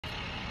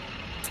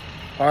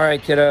All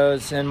right,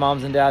 kiddos and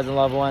moms and dads and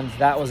loved ones,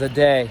 that was a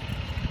day.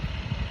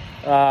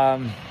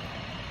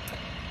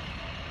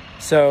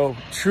 So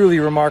truly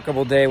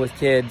remarkable day with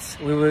kids.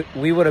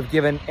 We would have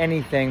given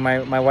anything.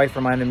 My wife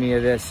reminded me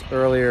of this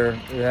earlier,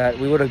 that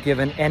we would have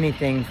given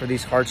anything for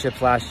these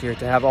hardships last year.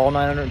 To have all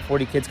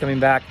 940 kids coming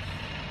back,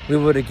 we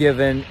would have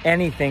given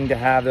anything to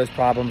have those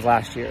problems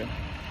last year.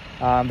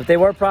 But they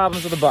were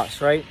problems with the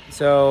bus, right?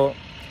 So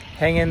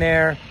hang in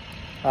there.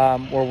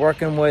 We're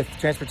working with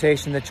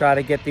transportation to try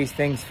to get these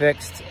things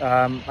fixed.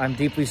 I'm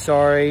deeply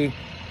sorry.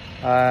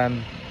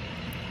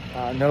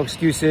 No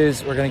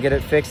excuses. We're going to get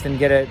it fixed and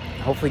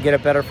hopefully get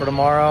it better for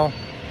tomorrow.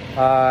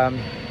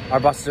 Our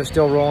buses are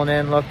still rolling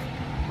in, look.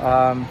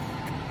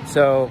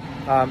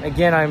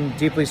 Again, I'm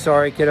deeply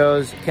sorry,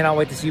 kiddos. Cannot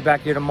wait to see you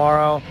back here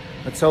tomorrow.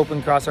 Let's hope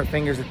and cross our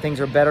fingers that things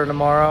are better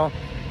tomorrow.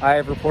 I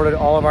have reported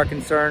all of our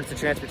concerns to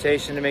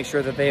transportation to make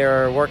sure that they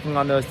are working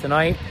on those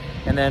tonight.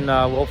 And then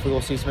hopefully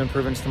we'll see some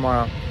improvements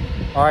tomorrow.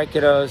 All right,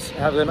 kiddos,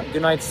 have a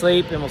good night's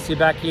sleep, and we'll see you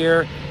back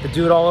here to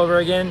do it all over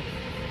again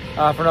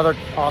for another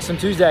awesome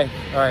Tuesday.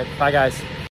 All right, bye, guys.